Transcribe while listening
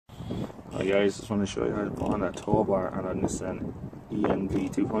Hi guys, just want to show you how to put on a tow bar on a Nissan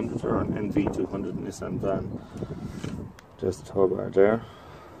ELECTRIC or an env200 Nissan van. Just the tow bar there.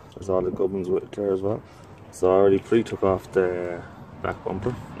 There's all the gubbins with it there as well. So I already pre-took off the back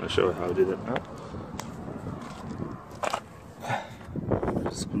bumper. I'll show you how I did it now.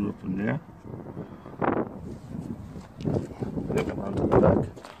 Just screw up in there. Click it onto the back.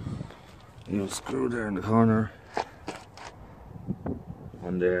 You screw there in the corner.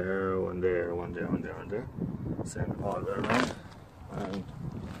 One there, one there, one there, one there, one there. Same all the way around. And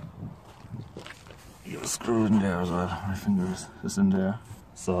you screw in there as well. My fingers is in there.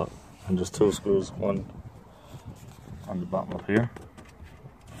 So, and there's two screws, one on the bottom up here,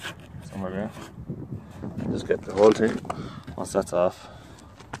 somewhere there. Just get the whole thing. Once that's off,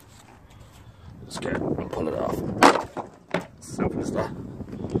 just get it and pull it off. Simple as that.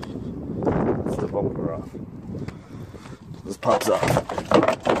 That's the bumper off. Just pops off.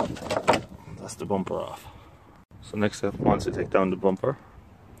 That's the bumper off. So next step, once you take down the bumper,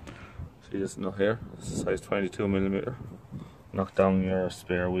 see this nut here, this is size 22mm. Knock down your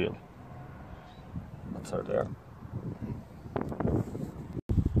spare wheel. That's right there.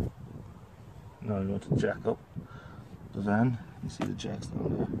 Now you're going to jack up the van. You see the jacks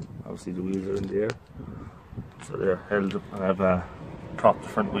down there. Obviously the wheels are in the air, so they're held up. And I have propped the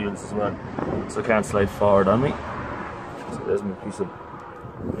front wheels as well, so it can't slide forward on me. So there's my piece of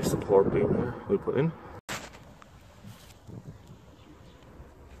my support beam here we put in.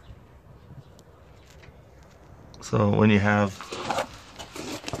 So when you have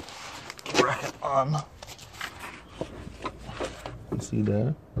the bracket on, you can see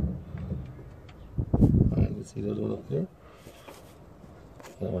there, and you can see that one up there,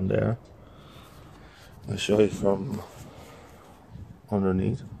 that one there. I'll show you from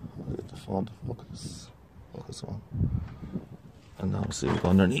underneath. I'll get the phone to focus on. And now see what's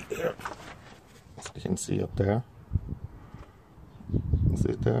underneath here. So you can see up there. See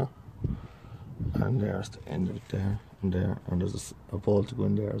it there? And there's the end of it there, and there, and there's a bolt to go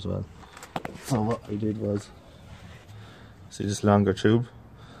in there as well. So what I did was, see this longer tube?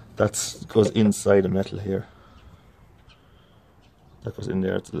 That goes inside the metal here. That goes in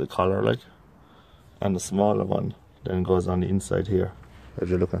there to the collar like. And the smaller one then goes on the inside here. If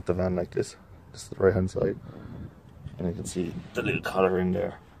you're looking at the van like this, this is the right hand side. And you can see the little collar in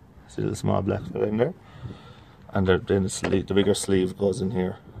there. See the small black bit in there? And then the bigger sleeve goes in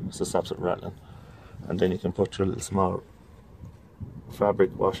here, so it stops it rattling. And then you can put your little small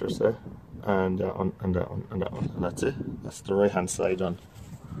fabric washers there, and that one, and that one, and that one, and that's it. That's the right hand side done.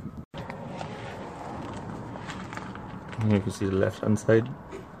 And you can see the left hand side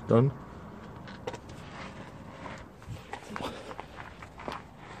done.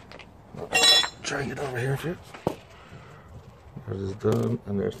 Try and get over here for you. That is done,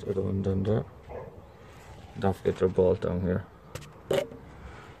 and there's the other one done there. Don't forget your bolt down here.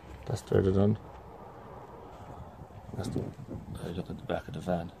 That's the other done. That's the, look at the back of the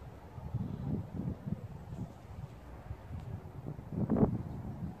van.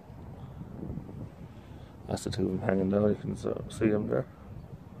 That's the two of them hanging down, you can see them there.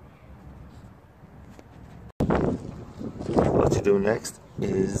 What you do next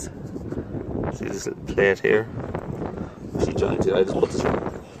is, see this little plate here? See giant, I just put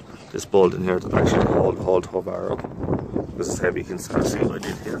this bolt in here to actually hold the tow bar up. This is heavy, you can sort of see what I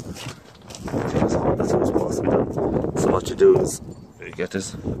did here. That's how it's supposed to be done. So what you do is, you get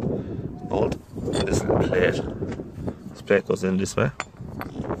this bolt, this little plate. This plate goes in this way.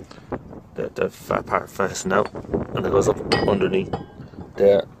 The fat part fastened out, and it goes up underneath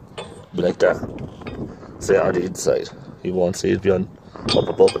there, be like that. Say on the inside. You won't see it beyond up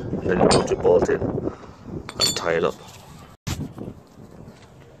above it, and then you put your bolt in and tie it up.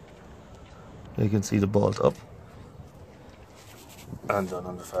 You can see the bolt up and done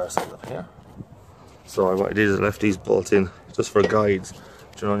on the far side up here. So what I did is I left these bolts in just for guides.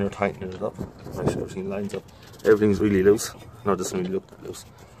 You know, when you're tightening it up, make sure everything lines up. Everything's really loose. No, it doesn't really look that loose.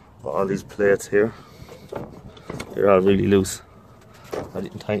 But all these plates here, they're all really loose. I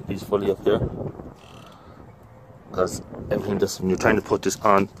didn't tighten these fully up here, because everything just, when you're trying to put this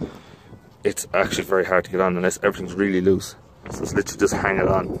on, it's actually very hard to get on unless everything's really loose. So it's literally just hang it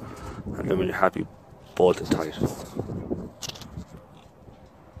on, and then when you're happy, bolt it tight.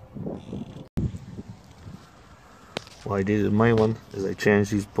 What I did in my one is I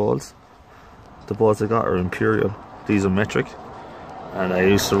changed these bolts. The bolts I got are Imperial, these are metric, and I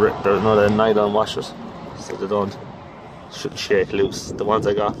used to they're nylon washers, so they shouldn't shake loose. The ones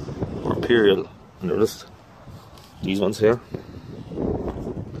I got were Imperial, and they're just these ones here.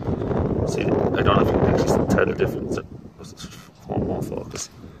 See, I don't know if you can actually tell the difference. Won't focus.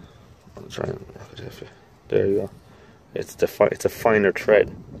 try and knock it if you. There you go. It's a finer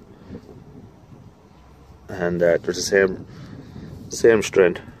thread, and they're the same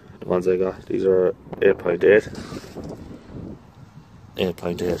strength. The ones I got. These are 8.8.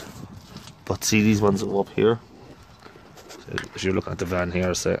 8.8. But see these ones up here. So if you look at the van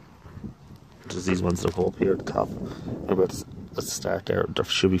here, say there's these ones that go up here at the top. Let's start there. There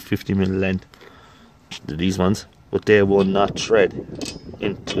should be 50mm length to these ones, but they will not thread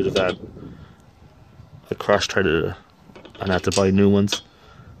into the van. I cross threaded it and I had to buy new ones,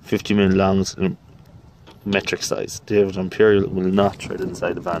 50mm longs in metric size. David Imperial will not thread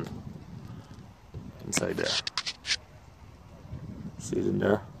inside the van. Inside there. See it in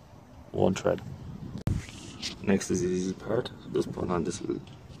there? One thread. Next is the easy part. Just put on this little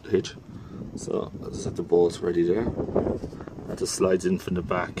hitch. So I just have the bolts ready there. That just slides in from the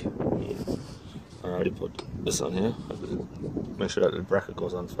back. I already put this on here. Make sure that the bracket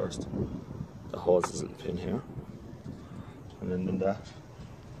goes on first. That holds this little pin here. And then that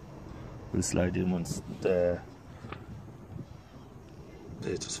will slide in once they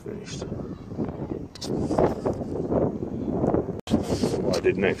just finished. What I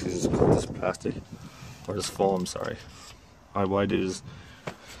did next is just cut this plastic, or this foam, sorry. What I did is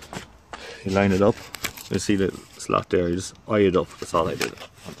you line it up. You see the slot there, you just eye it up. That's all I did.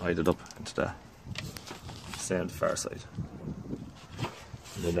 I eyed it up into the same far side.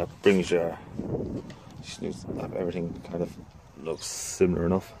 And then that brings your, just need to have everything kind of looks similar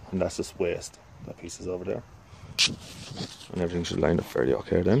enough, and that's just waste. That piece is over there. And everything should line up fairly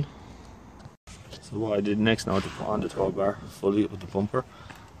okay then. So what I did next now to put on the tow bar fully with the bumper,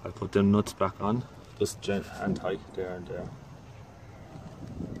 I put them nuts back on, just hand tight there and there.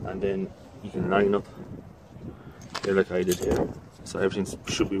 And then you can line up here like I did here. So everything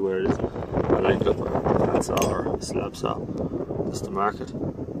should be where it is. I lined up a bandsaw or a slab saw just to mark it.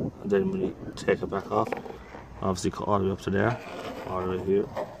 And then when you take it back off, obviously cut all the way up to there, all the way here,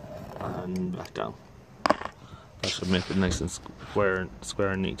 and back down. That should make it nice and square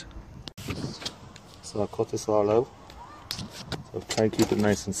and neat. So I'll cut this all out. So I'll try and keep it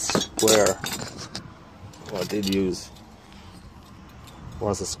nice and square. What I did use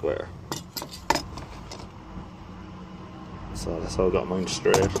was a square. So that's how I got mine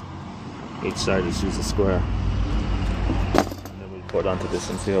straight. Each side is used a square. And then we'll put it onto this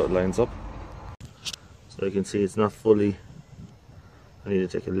and see how it lines up. So you can see it's not fully, I need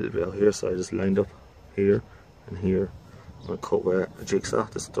to take a little bit out here, so I just lined up here and here. I'm going to cut where a jigsaw,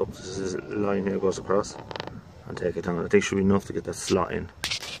 this line here goes across, and take it down. I think it should be enough to get that slot in.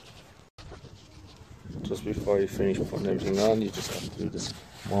 Just before you finish putting everything on, you just have to do this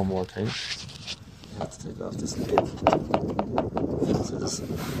one more thing. You have to take off this lid. So this,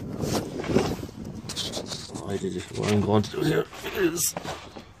 what I'm going to do here is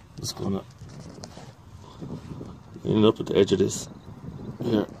just going to line up at the edge of this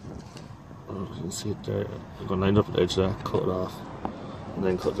here. You can see it there. I'm going to line up at the edge of that, cut it off, and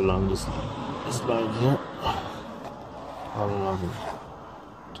then cut along this line here, all along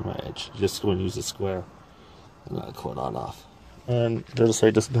to my edge. Just going to use a square, and then I'll cut it all off. And the other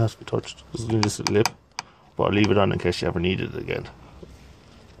side doesn't have to be touched. This is just a lip, but I'll leave it on in case you ever need it again.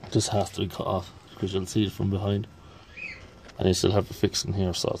 It just has to be cut off because you'll see it from behind, and you still have the fixing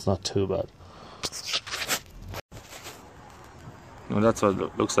here, so it's not too bad. And that's what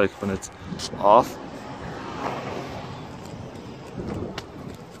it looks like when it's off.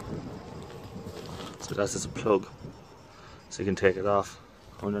 So that's just a plug, so you can take it off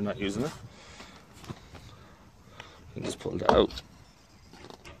when you're not using it. You can just pull that out.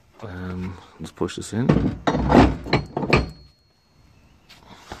 Just push this in.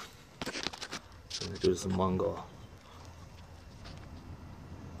 So we do this in one go.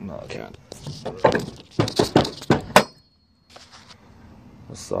 No, I can't.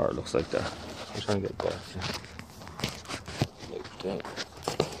 Sorry, it looks like that. I'm trying to get back. Like that.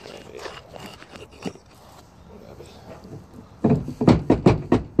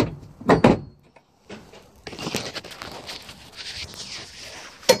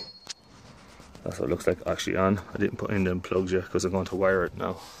 That's what it looks like actually on. I didn't put in them plugs yet because I'm going to wire it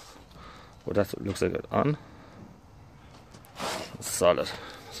now. But that's what it looks like it on. It's solid.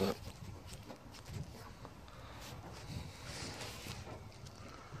 So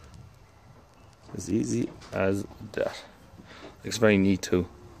as easy as that. It's very neat too.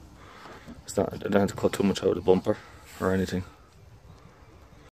 It's not, I don't have to cut too much out of the bumper or anything.